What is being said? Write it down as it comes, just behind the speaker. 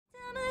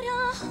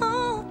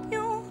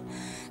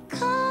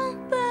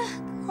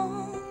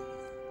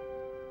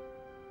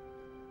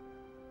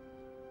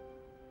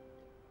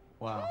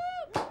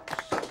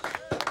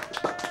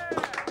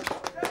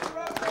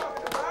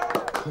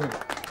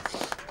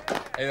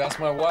Hey, that's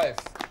my wife.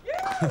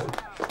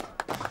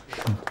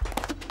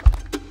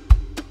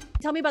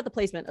 Tell me about the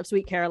placement of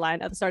Sweet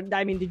Caroline at the start.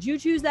 I mean, did you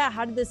choose that?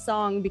 How did this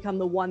song become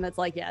the one that's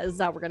like, yeah, this is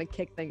how we're going to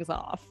kick things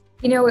off?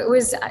 You know, it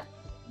was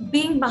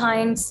being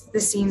behind the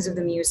scenes of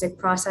the music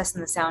process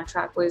and the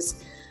soundtrack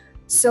was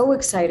so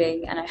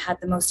exciting. And I had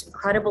the most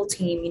incredible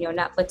team. You know,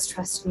 Netflix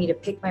trusted me to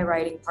pick my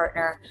writing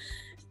partner.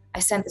 I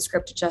sent the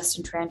script to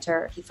Justin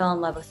Tranter. He fell in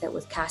love with it,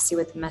 with Cassie,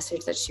 with the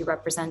message that she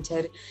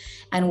represented.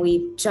 And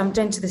we jumped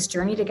into this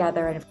journey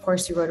together. And of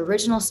course, we wrote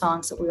original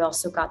songs, but we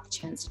also got the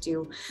chance to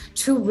do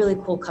two really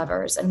cool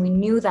covers. And we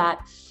knew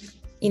that,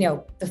 you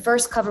know, the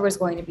first cover was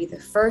going to be the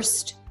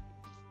first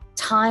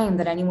time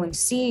that anyone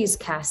sees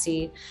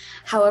Cassie.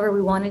 However,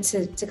 we wanted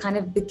to kind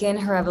of begin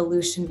her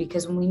evolution,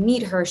 because when we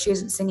meet her, she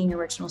isn't singing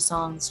original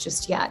songs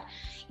just yet.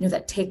 You know,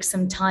 that takes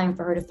some time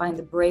for her to find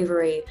the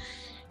bravery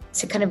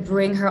to kind of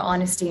bring her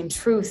honesty and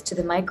truth to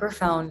the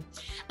microphone.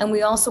 And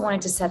we also wanted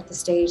to set the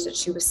stage that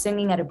she was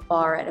singing at a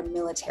bar at a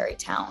military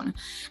town.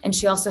 And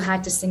she also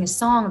had to sing a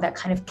song that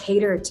kind of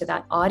catered to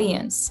that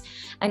audience.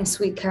 And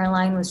Sweet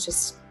Caroline was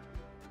just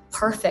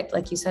perfect.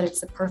 Like you said,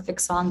 it's the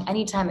perfect song.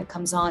 Anytime it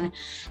comes on,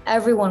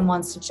 everyone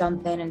wants to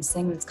jump in and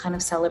sing. It's kind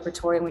of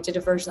celebratory. And we did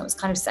a version that was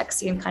kind of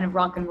sexy and kind of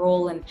rock and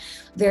roll and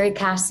very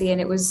Cassie. And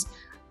it was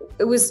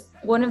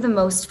one of the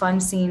most fun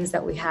scenes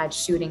that we had,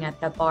 shooting at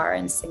that bar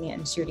and singing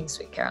and shooting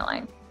Sweet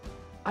Caroline.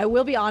 I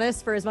will be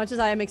honest, for as much as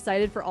I am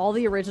excited for all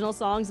the original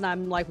songs and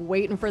I'm like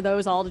waiting for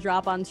those all to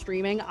drop on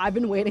streaming, I've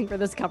been waiting for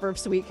this cover of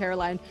Sweet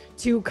Caroline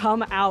to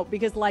come out,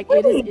 because like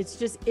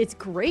it's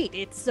great.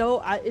 It's so,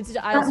 I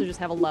also just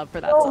have a love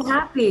for that song. So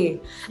happy.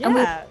 Yeah.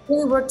 And we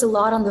really worked a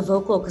lot on the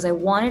vocal, because I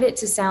wanted it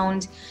to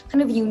sound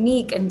kind of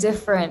unique and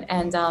different.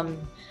 And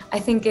I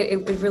think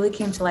it really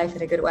came to life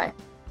in a good way.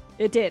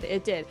 It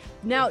did.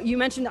 Now, you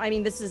mentioned, I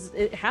mean,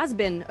 it has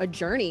been a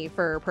journey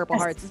for Purple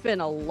Hearts. It's been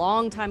a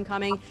long time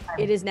coming.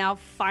 It is now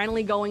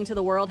finally going to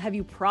the world. Have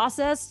you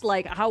processed,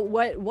 like,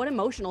 what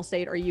emotional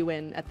state are you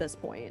in at this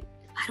point?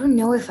 I don't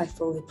know if I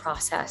fully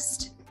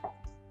processed.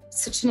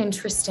 It's such an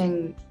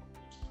interesting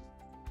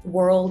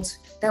world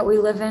that we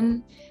live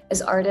in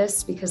as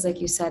artists, because like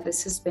you said,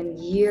 this has been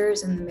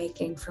years in the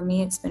making. For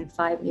me, it's been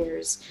 5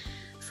 years.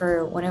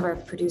 For one of our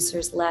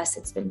producers, Les,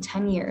 it's been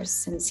 10 years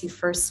since he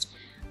first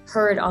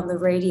heard on the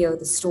radio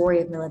the story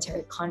of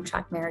military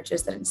contract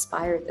marriages that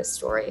inspired this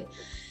story.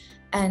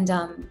 And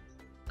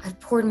I've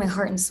poured my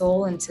heart and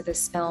soul into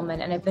this film,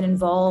 and I've been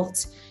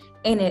involved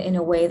in it in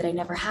a way that I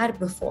never had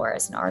before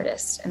as an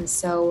artist. And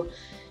so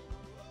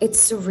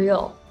it's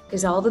surreal,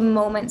 because all the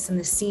moments and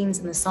the scenes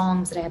and the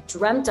songs that I have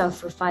dreamt of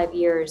for 5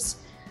 years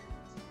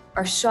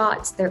are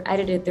shot, they're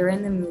edited, they're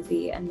in the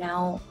movie, and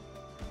now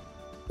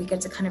we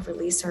get to kind of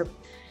release our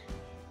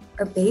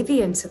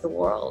baby into the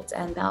world.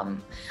 And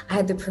I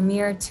had the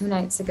premiere 2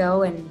 nights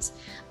ago, and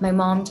my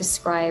mom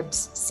described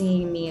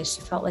seeing me as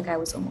she felt like I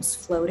was almost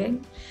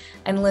floating.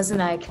 And Liz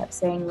and I kept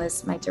saying,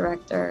 Liz, my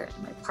director,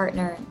 and my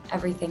partner, and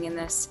everything in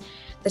this,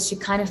 that she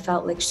kind of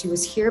felt like she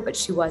was here, but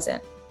she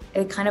wasn't.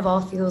 It kind of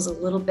all feels a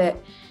little bit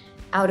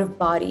out of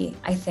body,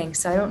 I think.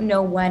 So I don't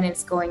know when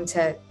it's going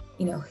to,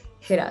 you know,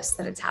 hit us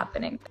that it's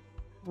happening.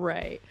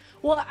 Right.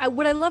 Well,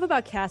 what I love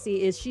about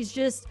Cassie is she's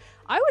just,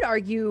 I would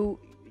argue,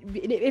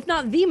 if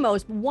not the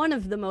most, one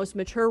of the most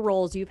mature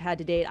roles you've had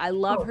to date. I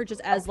love her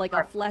just as like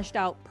a fleshed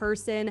out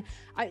person.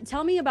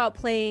 Tell me about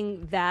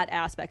playing that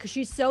aspect, because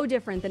she's so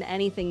different than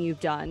anything you've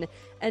done.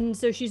 And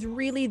so she's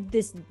really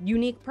this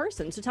unique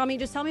person. So tell me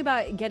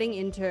about getting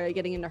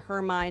into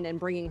her mind and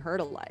bringing her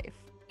to life.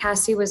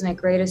 Cassie was my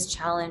greatest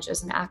challenge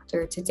as an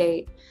actor to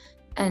date.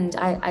 And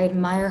I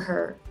admire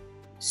her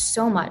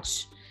so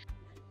much.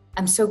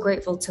 I'm so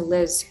grateful to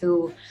Liz,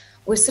 who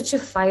was such a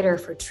fighter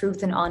for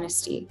truth and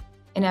honesty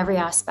in every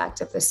aspect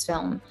of this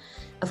film.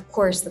 Of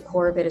course, the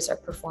core of it is our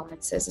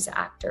performances as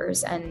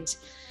actors. And,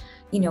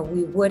 you know,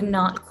 we would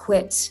not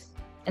quit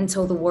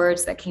until the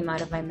words that came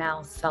out of my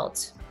mouth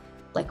felt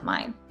like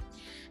mine.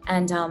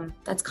 And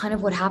that's kind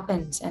of what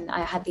happened. And I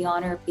had the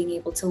honor of being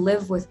able to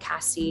live with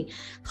Cassie,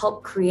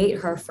 help create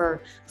her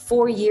for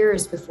 4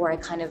 years before I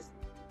kind of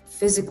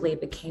physically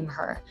became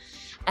her.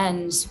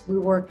 And we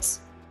worked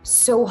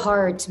so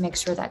hard to make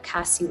sure that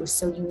Cassie was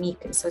so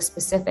unique and so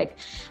specific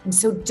and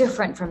so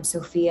different from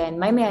Sofia, and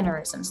my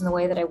mannerisms and the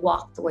way that I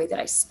walked, the way that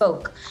I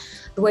spoke,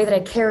 the way that I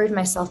carried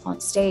myself on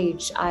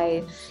stage.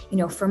 I, you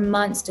know, for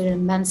months did an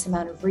immense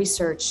amount of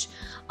research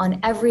on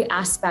every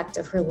aspect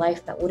of her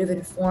life that would have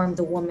informed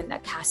the woman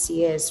that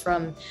Cassie is,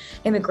 from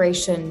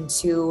immigration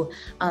to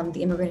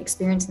the immigrant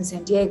experience in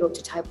San Diego,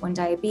 to type 1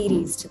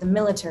 diabetes, to the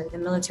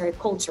military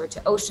culture, to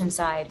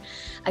Oceanside.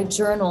 I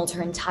journaled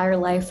her entire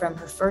life from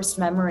her first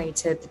memory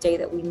to the day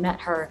that we met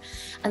her.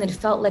 And it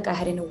felt like I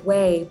had, in a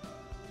way,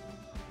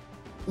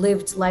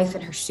 lived life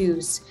in her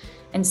shoes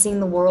and seeing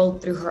the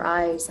world through her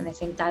eyes. And I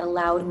think that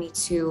allowed me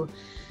to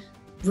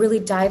really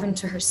dive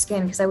into her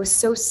skin, because I was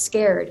so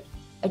scared.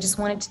 I just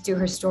wanted to do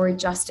her story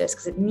justice,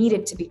 because it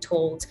needed to be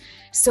told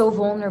so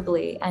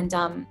vulnerably. And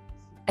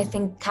I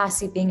think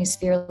Cassie, being as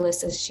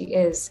fearless as she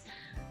is,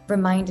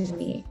 reminded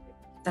me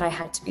that I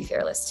had to be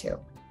fearless too.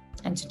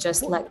 and to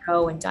just let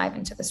go and dive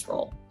into this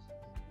role.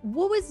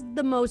 What was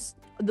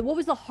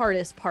the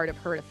hardest part of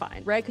her to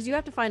find, right? Because you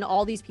have to find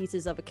all these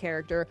pieces of a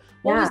character.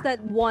 What was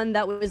that one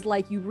that was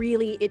like,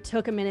 it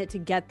took a minute to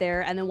get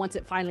there, and then once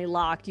it finally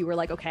locked, you were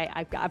like, okay,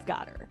 I've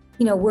got her.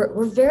 You know,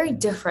 we're very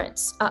different.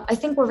 I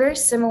think we're very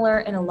similar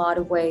in a lot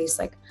of ways.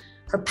 Like,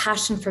 her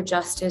passion for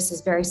justice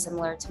is very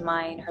similar to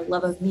mine. Her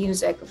love of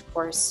music, of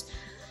course.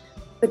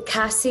 But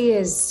Cassie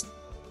is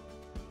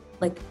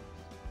like,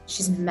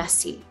 she's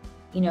messy.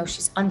 You know,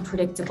 she's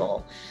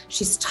unpredictable.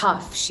 She's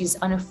tough. She's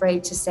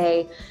unafraid to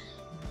say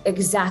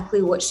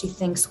exactly what she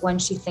thinks when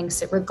she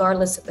thinks it,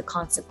 regardless of the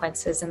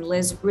consequences. And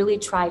Liz really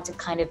tried to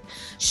kind of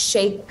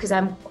shape, because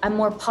I'm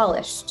more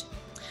polished.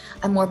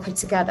 I'm more put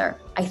together.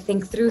 I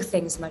think through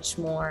things much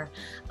more.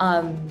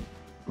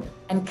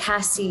 And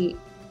Cassie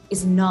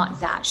is not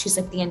that. She's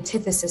like the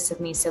antithesis of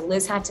me. So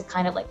Liz had to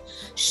kind of like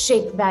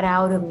shake that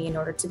out of me in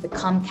order to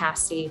become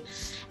Cassie.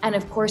 And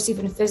of course,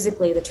 even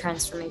physically, the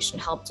transformation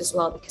helped as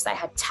well, because I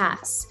had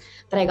Tass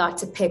that I got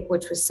to pick,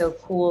 which was so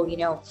cool. You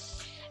know,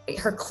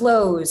 her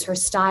clothes, her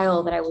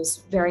style, that I was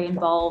very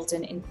involved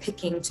in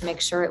picking to make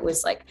sure it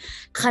was like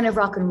kind of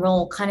rock and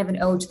roll, kind of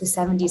an ode to the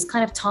 70s,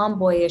 kind of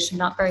tomboyish and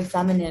not very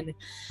feminine.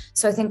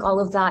 So I think all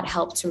of that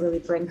helped to really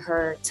bring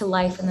her to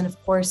life. And then of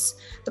course,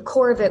 the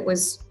core of it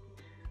was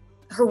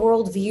her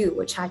worldview,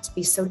 which had to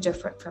be so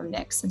different from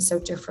Nick's and so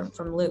different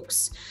from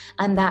Luke's.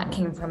 And that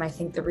came from, I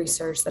think, the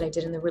research that I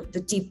did and the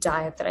deep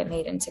dive that I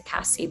made into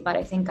Cassie. But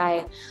I think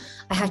I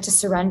had to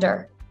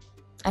surrender.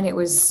 And it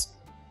was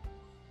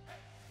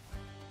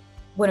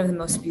one of the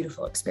most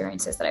beautiful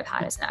experiences that I've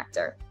had as an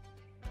actor.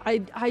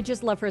 I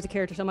just love her as a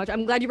character so much.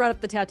 I'm glad you brought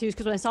up the tattoos,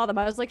 because when I saw them,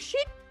 I was like, she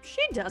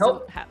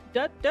doesn't have,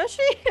 does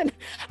she? And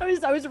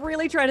I was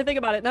really trying to think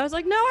about it, and I was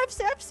like, no,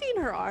 I've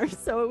seen her arms.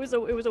 So it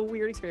was a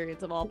weird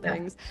experience of all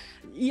things.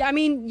 Yeah, I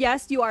mean,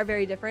 yes, you are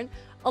very different.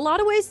 A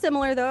lot of ways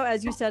similar, though,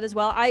 as you said as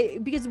well.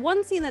 Because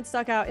one scene that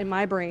stuck out in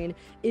my brain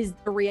is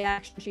the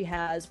reaction she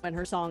has when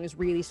her song is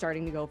really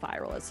starting to go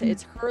viral.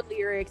 It's her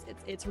lyrics.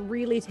 It's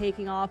really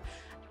taking off.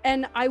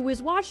 And I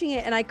was watching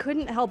it, and I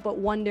couldn't help but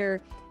wonder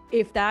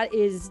if that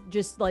is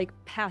just like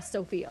past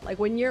Sofia, like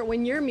when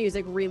your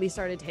music really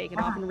started taking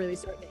off and really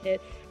started to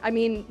hit. I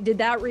mean, did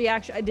that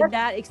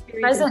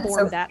experience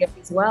inform that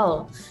as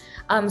well?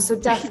 So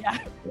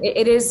definitely,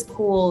 it is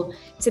cool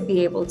to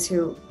be able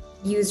to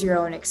use your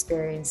own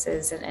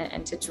experiences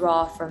and to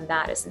draw from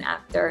that as an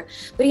actor.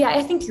 But yeah,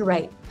 I think you're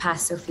right,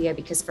 past Sofia,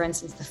 because for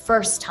instance, the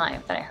first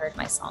time that I heard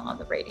my song on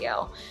the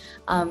radio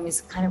is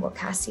kind of what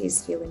Cassie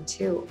is feeling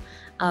too,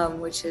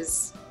 which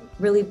is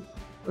really,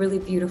 really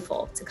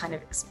beautiful to kind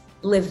of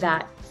live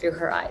that through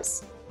her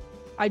eyes.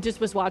 I just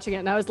was watching it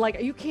and I was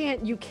like, you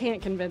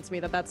can't convince me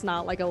that that's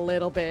not like a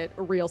little bit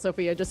real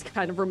Sofia, just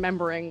kind of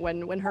remembering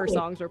when her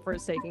songs were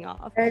first taking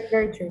off. Very,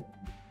 very true.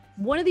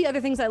 One of the other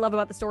things I love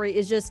about the story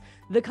is just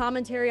the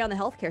commentary on the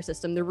healthcare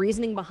system, the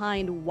reasoning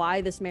behind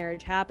why this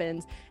marriage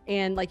happens.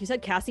 And like you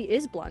said, Cassie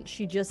is blunt.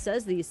 She just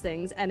says these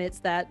things, and it's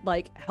that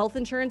like health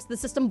insurance, the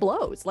system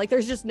blows. Like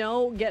there's just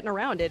no getting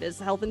around it. Is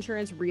health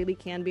insurance really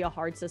can be a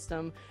hard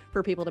system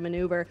for people to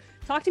maneuver.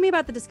 Talk to me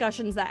about the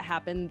discussions that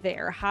happened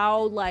there.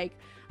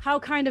 How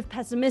kind of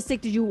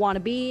pessimistic did you want to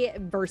be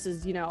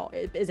versus, you know,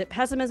 is it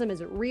pessimism? Is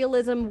it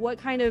realism? What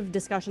kind of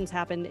discussions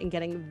happened in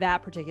getting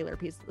that particular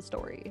piece of the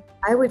story?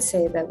 I would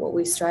say that what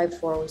we strived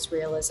for was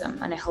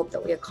realism, and I hope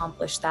that we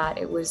accomplished that.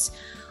 It was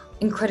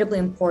incredibly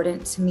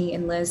important to me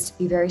and Liz to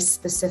be very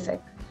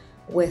specific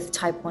with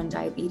type 1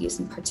 diabetes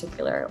in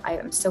particular. I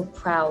am so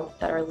proud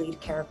that our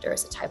lead character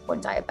is a type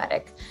 1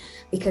 diabetic,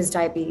 because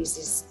diabetes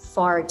is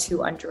far too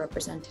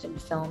underrepresented in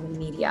film and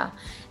media.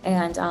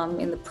 And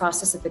in the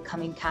process of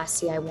becoming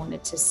Cassie, I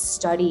wanted to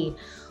study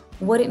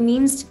what it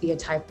means to be a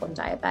type 1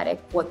 diabetic,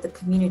 what the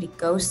community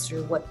goes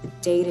through, what the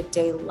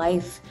day-to-day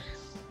life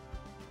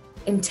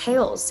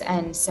entails.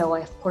 And so I,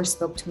 of course,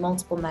 spoke to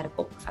multiple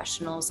medical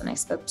professionals, and I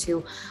spoke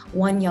to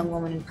one young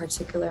woman in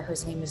particular,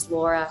 whose name is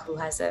Laura, who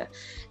has a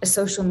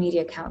social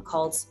media account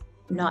called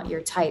Not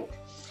Your Type.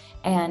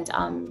 And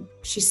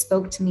she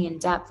spoke to me in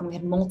depth, and we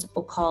had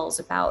multiple calls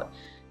about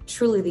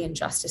truly the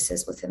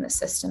injustices within the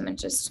system, and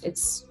just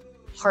it's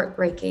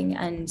heartbreaking.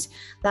 And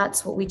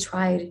that's what we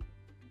tried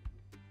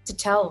to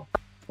tell.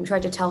 We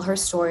tried to tell her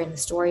story and the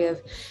story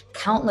of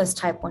countless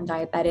type 1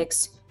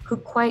 diabetics who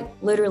quite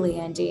literally,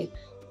 Andy,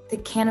 they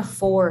can't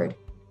afford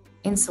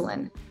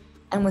insulin.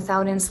 And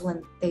without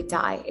insulin, they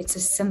die. It's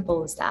as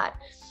simple as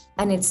that.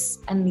 And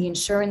the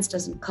insurance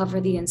doesn't cover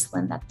the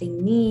insulin that they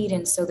need.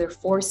 And so they're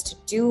forced to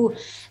do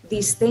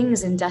these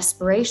things in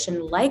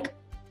desperation, like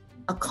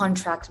a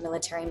contract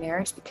military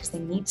marriage, because they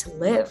need to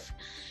live.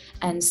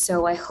 And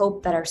so I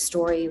hope that our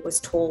story was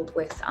told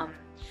with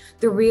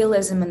the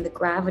realism and the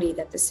gravity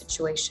that the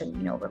situation,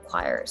 you know,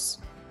 requires.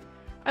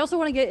 I also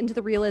want to get into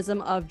the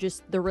realism of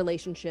just the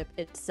relationship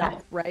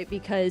itself, right?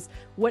 Because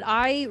what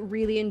I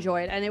really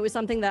enjoyed, and it was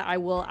something that I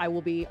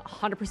will be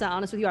 100%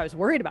 honest with you, I was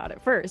worried about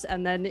it first,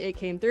 and then it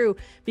came through,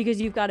 because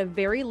you've got a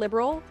very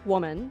liberal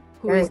woman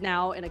who is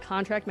now in a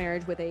contract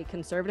marriage with a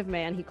conservative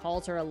man. He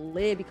calls her a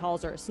lib, he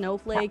calls her a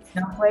snowflake.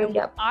 Snowflake,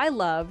 What I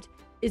loved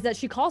is that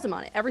she calls him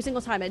on it every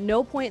single time. At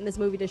no point in this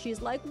movie does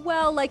she's like,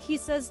 well, like he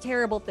says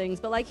terrible things,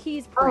 but like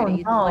he's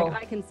pretty. Oh, no.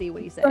 Like I can see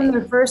what he's saying. From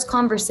their first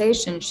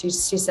conversation, she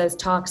says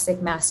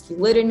toxic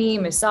masculinity,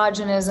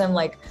 misogynism,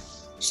 like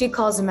she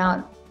calls him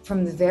out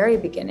from the very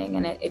beginning.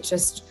 And it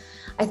just,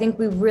 I think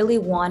we really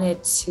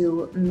wanted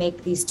to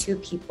make these two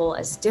people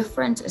as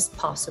different as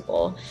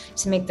possible,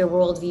 to make their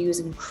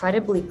worldviews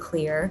incredibly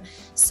clear,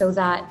 so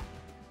that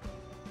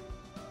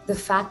the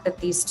fact that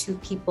these two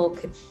people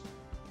could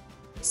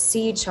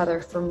see each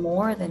other for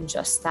more than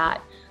just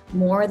that,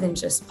 more than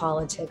just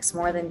politics,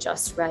 more than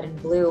just red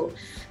and blue,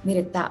 made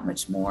it that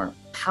much more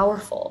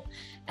powerful.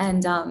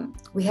 And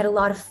we had a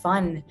lot of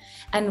fun.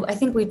 And I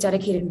think we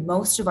dedicated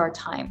most of our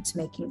time to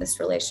making this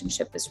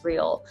relationship as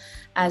real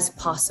as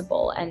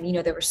possible. And, you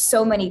know, there were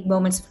so many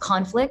moments of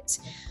conflict,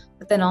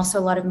 but then also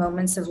a lot of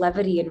moments of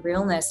levity and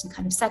realness and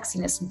kind of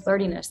sexiness and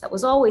flirtiness that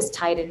was always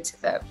tied into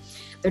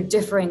their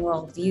differing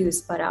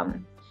worldviews. But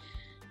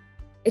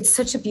it's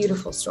such a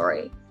beautiful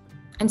story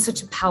and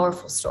such a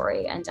powerful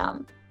story. And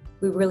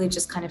we really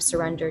just kind of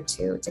surrendered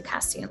to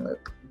Cassie and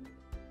Luke.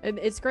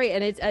 It's great,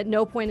 and it's at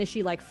no point is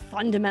she like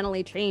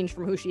fundamentally changed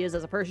from who she is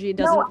as a person. She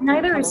doesn't No,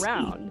 neither come is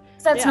around.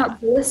 That's not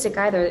realistic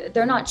either.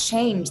 They're not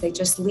changed. They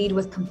just lead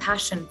with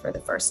compassion for the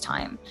first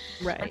time.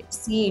 Right. And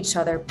see each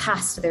other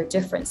past their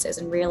differences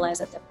and realize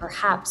that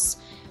perhaps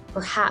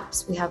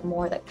we have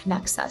more that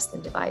connects us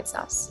than divides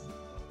us.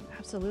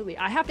 Absolutely.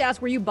 I have to ask,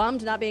 were you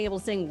bummed not being able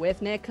to sing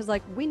with Nick? Because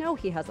like we know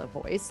he has a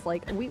voice.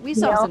 Like we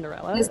saw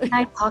Cinderella. And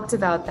I talked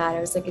about that. I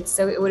was like,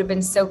 it would have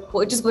been so cool.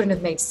 It just wouldn't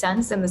have made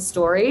sense in the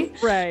story.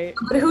 Right.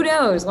 But who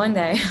knows, one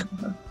day.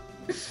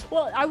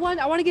 Well, I want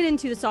to get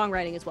into the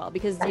songwriting as well,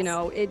 because you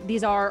know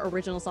these are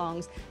original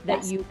songs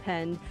that you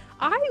penned.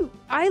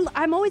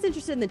 I'm always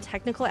interested in the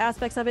technical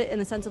aspects of it, in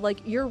the sense of like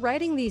you're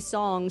writing these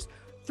songs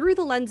through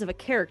the lens of a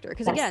character,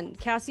 because again,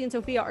 Cassie and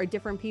Sofia are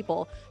different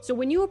people. So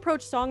when you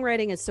approach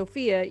songwriting as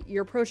Sofia,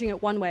 you're approaching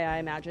it one way, I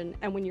imagine,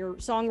 and when you're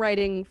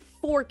songwriting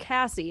for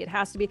Cassie, it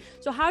has to be.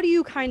 So how do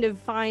you kind of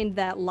find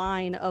that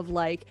line of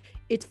like,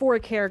 it's for a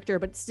character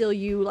but still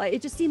you? Like,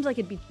 it just seems like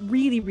it'd be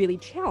really, really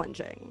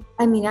challenging.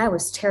 I mean, I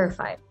was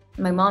terrified.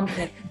 My mom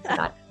came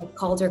that. I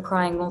called her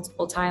crying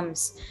multiple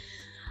times.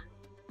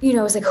 You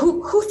know, I was like,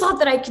 who thought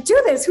that I could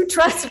do this? Who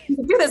trusted me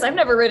to do this? I've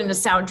never written a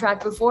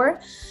soundtrack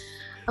before.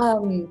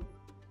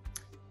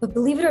 But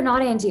believe it or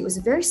not, Andy, it was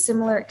a very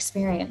similar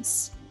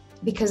experience,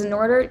 because in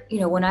order, you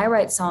know, when I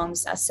write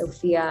songs as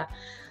Sofia,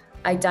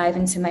 I dive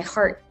into my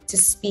heart to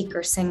speak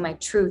or sing my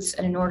truths.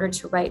 And in order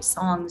to write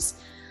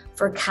songs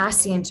for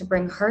Cassie and to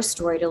bring her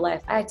story to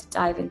life, I had to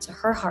dive into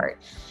her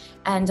heart.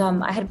 And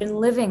I had been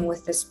living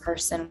with this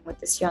person, with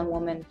this young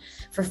woman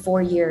for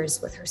 4 years,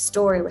 with her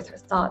story, with her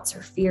thoughts,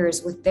 her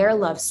fears, with their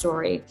love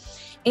story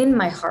in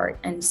my heart.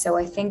 And so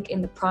I think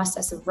in the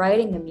process of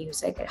writing the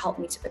music, it helped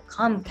me to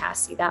become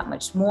Cassie that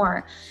much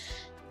more.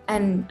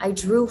 And I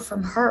drew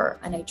from her,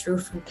 and I drew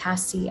from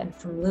Cassie and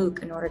from Luke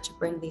in order to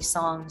bring these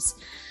songs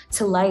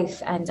to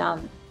life. And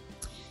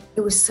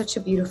it was such a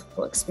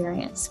beautiful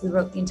experience. We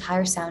wrote the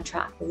entire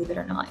soundtrack, believe it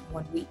or not, in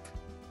 1 week.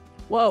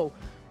 Whoa.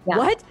 Yeah.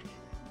 What?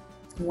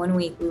 1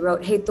 week. We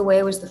wrote Hate the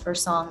Way was the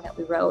first song that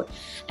we wrote,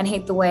 and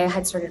Hate the Way I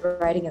had started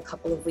writing a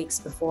couple of weeks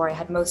before. I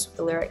had most of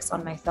the lyrics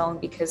on my phone,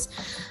 because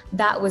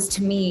that was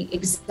to me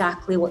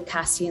exactly what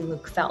Cassie and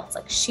Luke felt.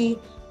 Like, she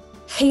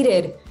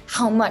hated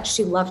how much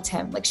she loved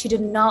him. Like, she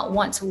did not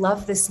want to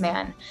love this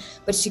man,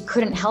 but she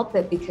couldn't help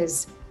it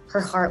because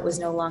her heart was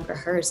no longer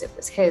hers, it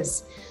was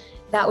his.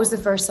 That was the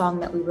first song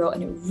that we wrote,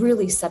 and it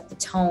really set the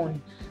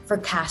tone for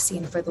Cassie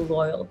and for The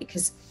Loyal,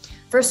 because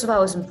first of all,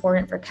 it was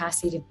important for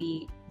Cassie to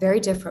be very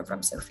different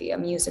from Sofia,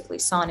 musically,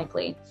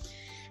 sonically.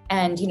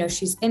 And, you know,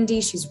 she's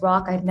indie, she's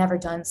rock. I'd never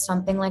done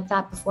something like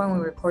that before. When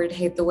we recorded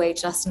Hate the Way,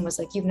 Justin was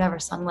like, you've never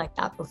sung like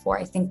that before.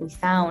 I think we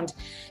found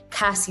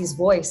Cassie's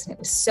voice, and it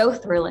was so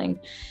thrilling.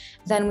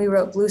 Then we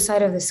wrote Blue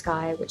Side of the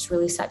Sky, which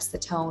really sets the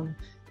tone,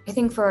 I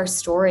think, for our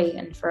story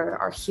and for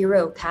our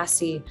hero,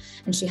 Cassie.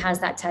 And she has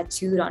that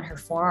tattooed on her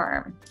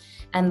forearm.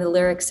 And the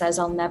lyric says,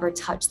 I'll never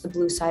touch the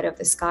blue side of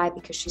the sky,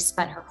 because she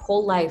spent her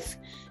whole life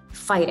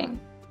fighting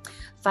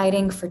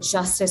for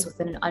justice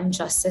within an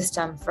unjust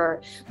system,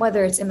 for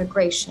whether it's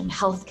immigration,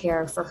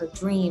 healthcare, for her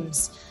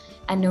dreams.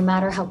 And no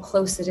matter how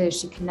close it is,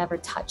 she can never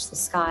touch the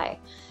sky.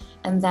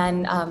 And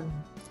then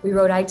we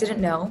wrote I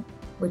Didn't Know,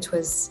 which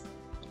was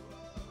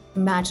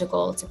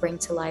magical to bring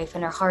to life.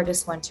 And our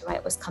hardest one to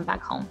write was Come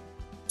Back Home.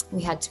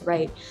 We had to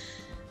write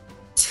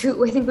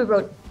I think we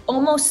wrote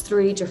almost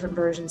 3 different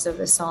versions of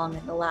the song.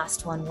 And the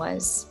last one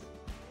was,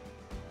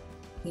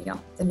 you know,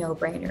 the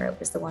no-brainer. It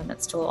was the one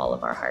that stole all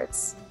of our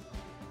hearts.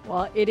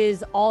 Well, it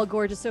is all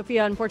gorgeous,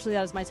 Sofia. Unfortunately,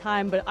 that is my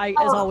time, but I,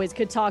 as always,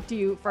 could talk to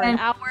you for an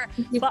hour.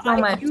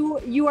 But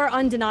you are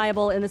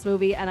undeniable in this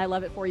movie, and I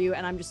love it for you,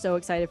 and I'm just so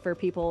excited for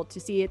people to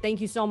see it.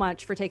 Thank you so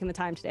much for taking the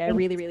time today. I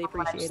really, really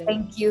appreciate it.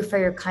 Thank you for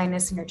your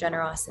kindness and your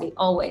generosity,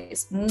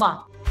 always.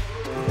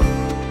 Mwah.